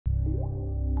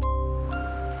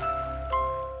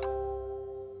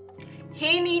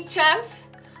Hey NEET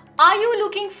champs, are you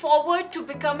looking forward to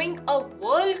becoming a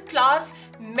world-class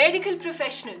medical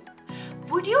professional?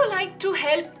 Would you like to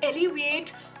help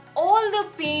alleviate all the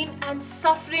pain and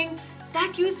suffering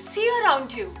that you see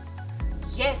around you?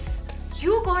 Yes,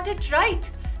 you got it right.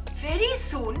 Very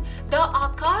soon, the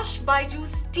Aakash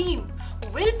BYJU'S team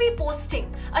will be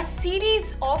posting a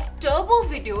series of turbo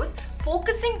videos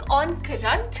focusing on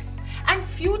current and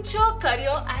future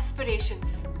career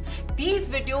aspirations. These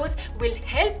videos will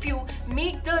help you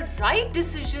make the right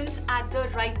decisions at the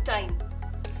right time.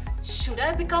 Should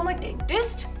I become a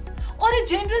dentist or a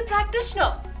general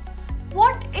practitioner?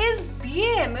 What is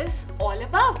BAMS all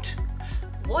about?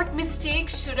 What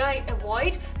mistakes should I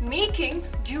avoid making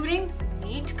during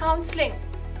NEET counseling?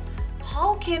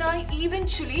 How can I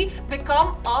eventually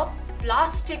become a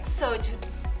plastic surgeon?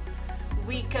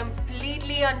 We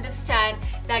completely understand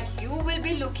that you will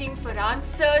be looking for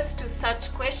answers to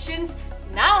such questions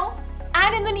now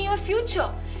and in the near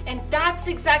future. And that's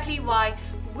exactly why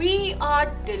we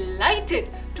are delighted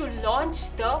to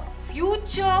launch the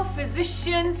Future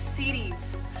Physicians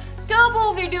series.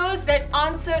 Turbo videos that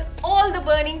answer all the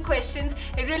burning questions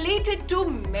related to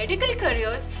medical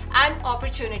careers and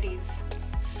opportunities.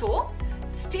 So,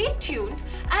 stay tuned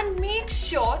and make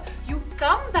sure you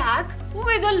come back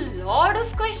with a lot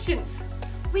of questions.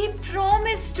 We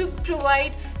promise to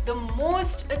provide the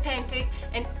most authentic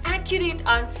and accurate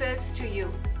answers to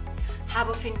you. Have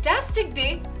a fantastic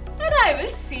day and I will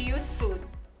see you soon.